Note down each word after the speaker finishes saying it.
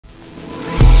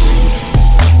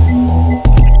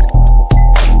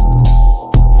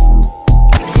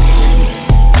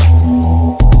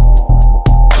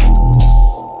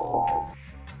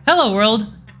Hello world!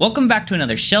 Welcome back to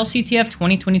another SHELL CTF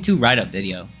 2022 write-up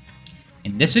video.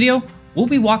 In this video, we'll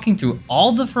be walking through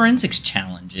all the forensics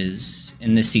challenges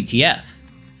in this CTF.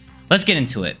 Let's get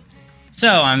into it.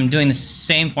 So I'm doing the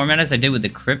same format as I did with the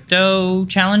crypto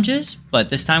challenges, but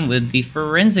this time with the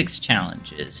forensics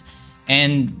challenges.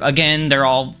 And again, they're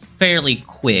all fairly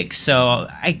quick, so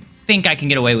I think I can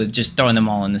get away with just throwing them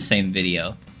all in the same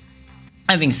video.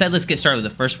 That being said, let's get started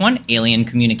with the first one, alien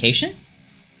communication.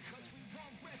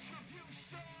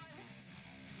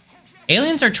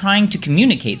 Aliens are trying to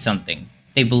communicate something.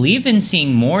 They believe in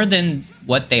seeing more than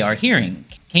what they are hearing.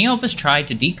 Can you help us try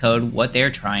to decode what they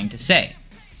are trying to say?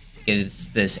 It's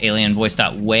this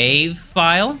alienvoice.wave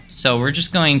file. So we're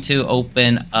just going to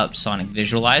open up Sonic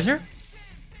Visualizer.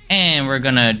 And we're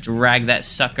going to drag that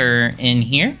sucker in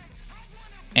here.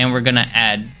 And we're going to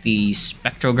add the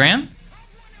spectrogram.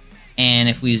 And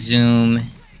if we zoom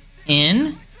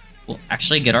in, we'll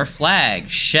actually get our flag.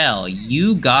 Shell,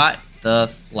 you got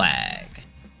the flag.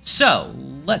 So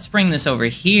let's bring this over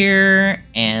here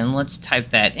and let's type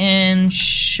that in.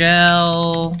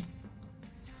 Shell,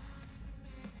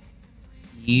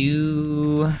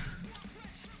 you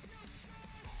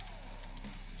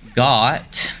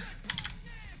got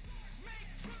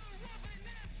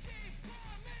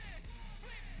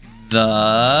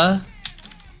the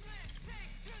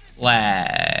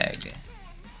flag.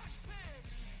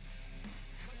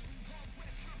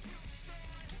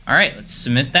 All right, let's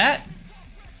submit that.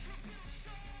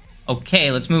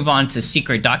 Okay, let's move on to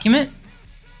secret document.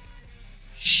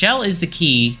 Shell is the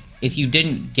key if you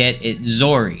didn't get it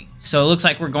Zori. So it looks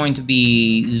like we're going to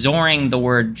be Zoring the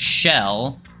word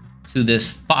shell to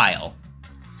this file.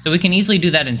 So we can easily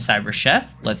do that in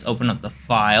CyberChef. Let's open up the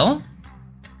file.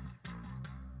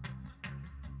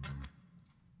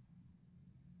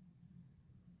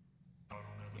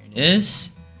 Here it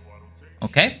is.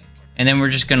 Okay. And then we're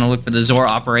just going to look for the Zor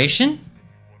operation.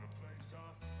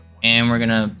 And we're going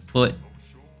to put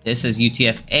this as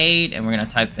UTF-8, and we're going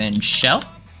to type in shell.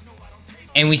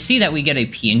 And we see that we get a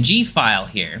PNG file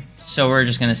here. So we're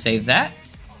just going to save that,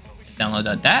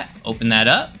 download that, open that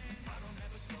up.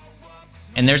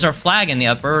 And there's our flag in the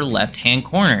upper left-hand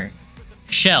corner.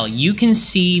 Shell, you can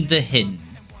see the hidden.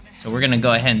 So we're going to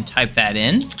go ahead and type that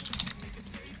in.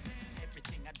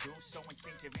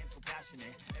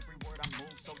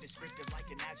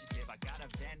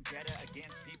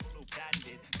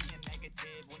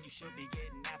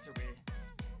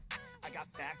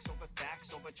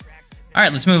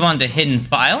 Alright, let's move on to hidden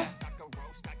file.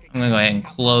 I'm going to go ahead and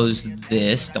close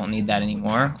this. Don't need that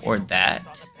anymore. Or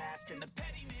that.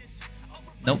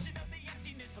 Nope.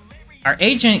 Our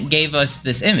agent gave us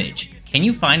this image. Can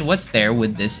you find what's there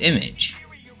with this image?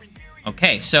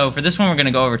 Okay, so for this one, we're going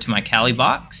to go over to my Kali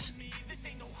box.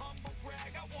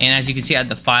 And as you can see, I have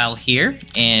the file here.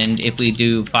 And if we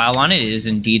do file on it, it is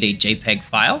indeed a JPEG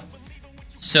file.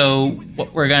 So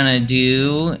what we're going to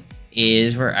do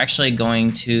is we're actually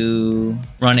going to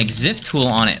run exif tool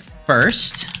on it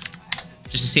first,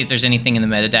 just to see if there's anything in the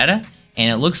metadata. And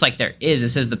it looks like there is. It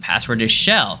says the password is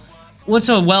shell. What's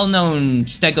a well-known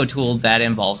stego tool that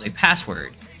involves a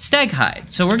password?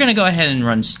 Steghide. So we're going to go ahead and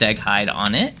run steghide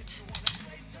on it.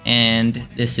 And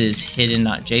this is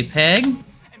hidden.jpg.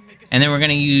 And then we're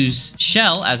going to use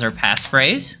shell as our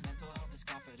passphrase.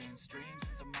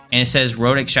 And it says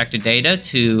wrote extracted data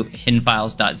to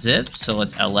hiddenfiles.zip. So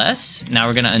let's ls. Now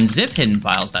we're going to unzip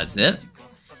hiddenfiles.zip.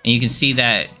 And you can see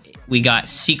that we got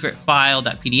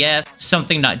secretfile.pdf,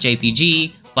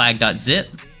 something.jpg,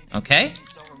 flag.zip. Okay.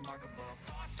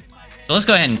 So let's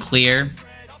go ahead and clear.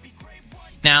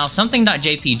 Now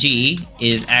something.jpg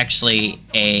is actually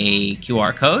a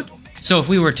QR code. So if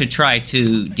we were to try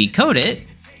to decode it,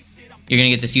 you're going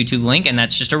to get this YouTube link, and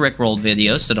that's just a Rickrolled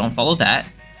video, so don't follow that.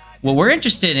 What we're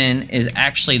interested in is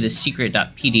actually the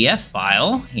secret.pdf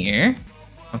file here.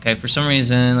 Okay, for some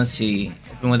reason, let's see,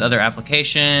 open with other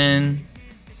application.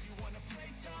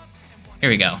 Here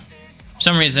we go. For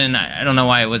some reason, I don't know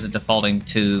why it wasn't defaulting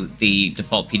to the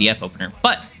default PDF opener,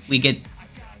 but we get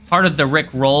part of the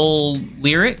Rickroll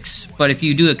lyrics. But if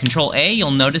you do a Control-A, you'll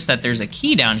notice that there's a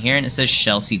key down here, and it says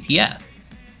SHELL CTF.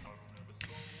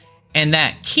 And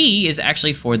that key is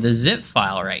actually for the zip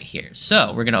file right here.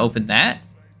 So we're going to open that.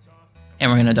 And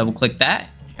we're going to double click that,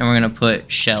 and we're going to put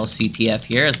SHELL CTF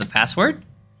here as the password.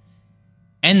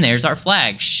 And there's our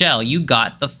flag. Shell, you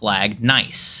got the flag.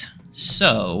 Nice.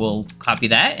 So we'll copy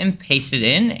that and paste it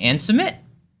in and submit.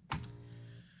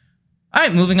 All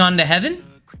right, moving on to heaven.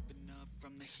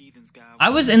 I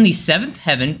was in the 7th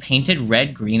heaven painted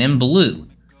red, green, and blue.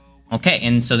 Okay,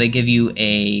 and so they give you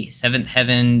a 7th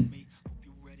heaven.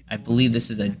 I believe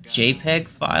this is a JPEG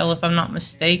file, if I'm not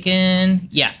mistaken.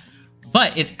 Yeah.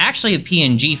 but it's actually a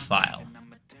PNG file.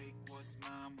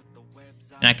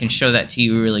 And I can show that to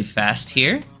you really fast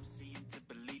here.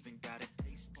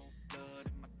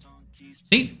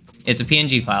 See? It's a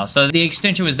PNG file. So the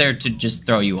extension was there to just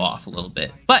throw you off a little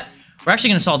bit. But we're actually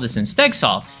going to solve this in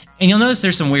StegSolve. And you'll notice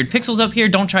there's some weird pixels up here.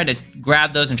 Don't try to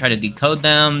grab those and try to decode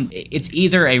them. It's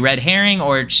either a red herring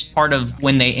or it's part of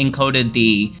when they encoded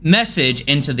the message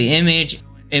into the image,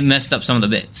 it messed up some of the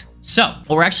bits. So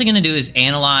what we're actually going to do is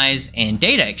analyze and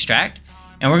data extract.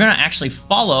 And we're going to actually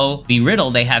follow the riddle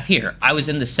they have here. I was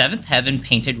in the seventh heaven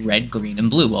painted red, green, and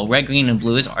blue. Well, red, green, and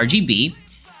blue is RGB.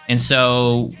 And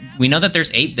so we know that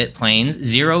there's 8 bit planes.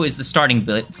 0 is the starting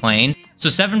bit plane. So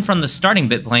 7 from the starting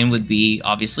bit plane would be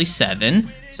obviously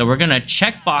 7. So we're going to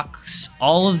checkbox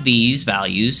all of these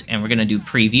values and we're going to do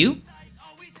preview.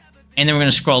 And then we're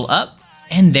going to scroll up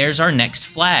and there's our next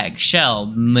flag. Shell,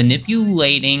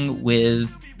 manipulating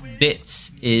with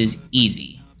bits is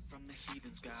easy.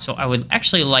 So I would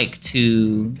actually like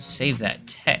to save that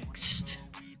text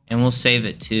and we'll save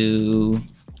it to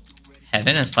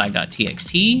heaven as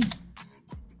flag.txt.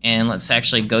 And let's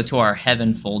actually go to our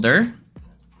heaven folder.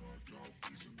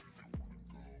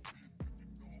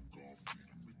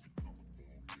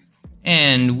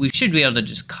 And we should be able to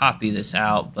just copy this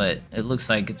out, but it looks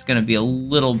like it's going to be a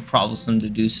little troublesome to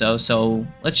do so. So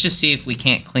let's just see if we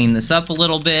can't clean this up a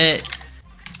little bit.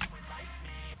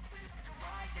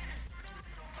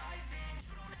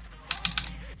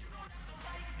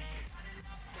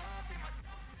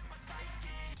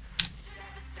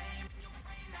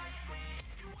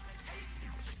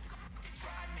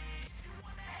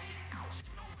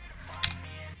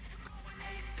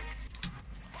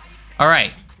 All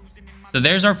right, so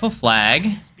there's our full flag,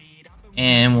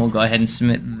 and we'll go ahead and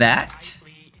submit that.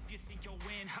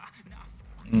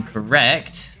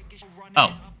 Incorrect.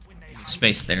 Oh, there's a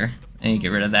space there. I need to get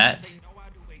rid of that.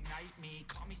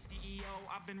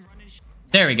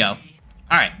 There we go. All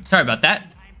right, sorry about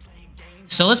that.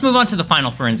 So let's move on to the final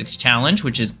forensics challenge,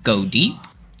 which is go deep.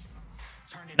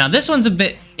 Now this one's a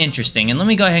bit interesting, and let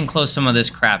me go ahead and close some of this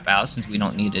crap out since we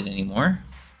don't need it anymore.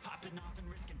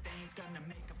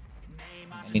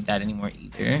 Need that anymore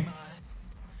either.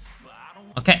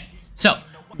 Okay, so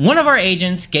one of our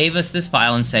agents gave us this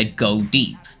file and said go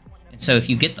deep. And so if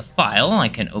you get the file, I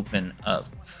can open up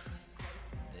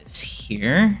this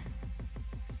here.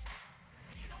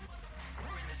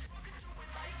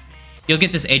 You'll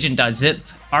get this agent.zip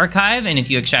archive, and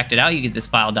if you extract it out, you get this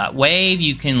file.wave.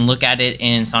 You can look at it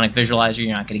in Sonic Visualizer.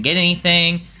 You're not going to get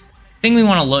anything. The thing we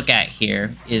want to look at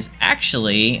here is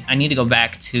actually, I need to go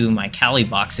back to my Kali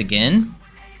box again.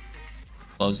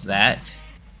 Close that,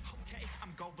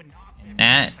 and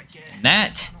that, and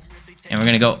that, and we're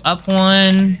gonna go up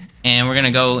one, and we're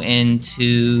gonna go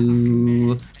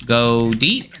into go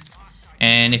deep.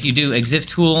 And if you do exif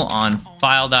tool on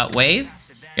file.wave,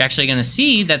 you're actually gonna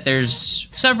see that there's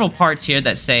several parts here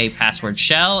that say password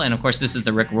shell, and of course this is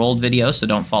the Rick Rolled video, so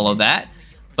don't follow that.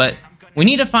 But we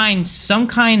need to find some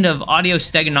kind of audio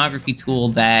steganography tool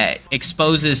that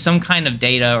exposes some kind of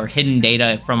data or hidden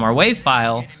data from our WAV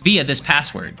file via this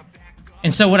password.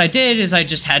 And so what I did is I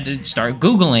just had to start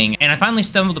Googling, and I finally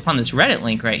stumbled upon this Reddit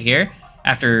link right here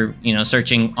after,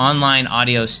 searching online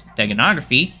audio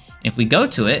steganography. If we go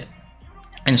to it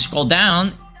and scroll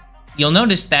down, you'll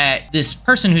notice that this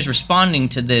person who's responding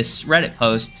to this Reddit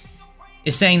post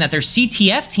is saying that their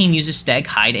CTF team uses steg,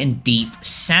 hide, and deep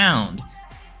sound.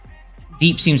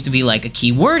 Deep seems to be like a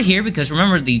key word here because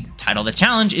remember the title of the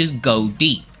challenge is Go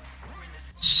Deep.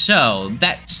 So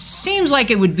that seems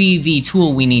like it would be the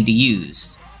tool we need to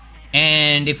use.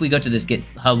 And if we go to this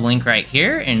GitHub link right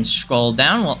here and scroll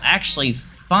down, we'll actually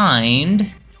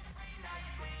find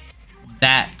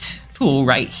that tool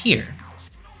right here.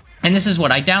 And this is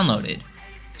what I downloaded.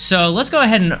 So let's go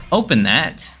ahead and open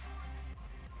that.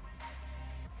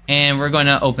 And we're going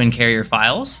to open carrier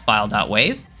files,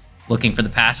 file.wave. Looking for the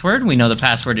password. We know the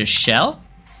password is shell.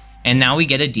 And now we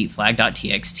get a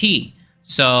deepflag.txt.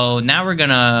 So now we're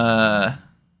gonna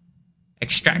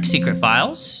extract secret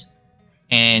files.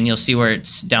 And you'll see where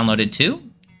it's downloaded to.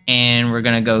 And we're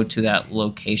gonna go to that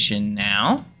location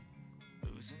now.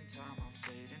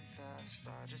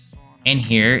 And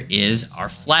here is our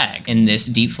flag in this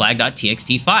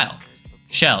deepflag.txt file.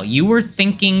 Shell, you were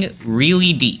thinking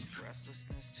really deep.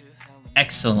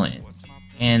 Excellent.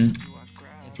 And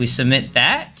we submit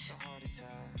that,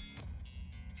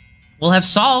 we'll have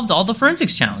solved all the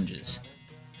forensics challenges.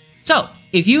 So,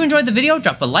 if you enjoyed the video,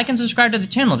 drop a like and subscribe to the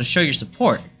channel to show your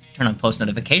support. Turn on post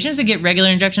notifications to get regular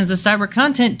injections of cyber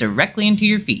content directly into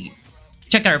your feed.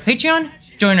 Check out our Patreon,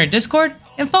 join our Discord,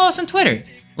 and follow us on Twitter.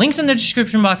 Links in the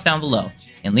description box down below,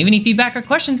 and leave any feedback or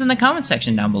questions in the comments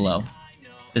section down below.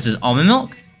 This is Almond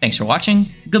Milk. Thanks for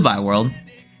watching. Goodbye, world.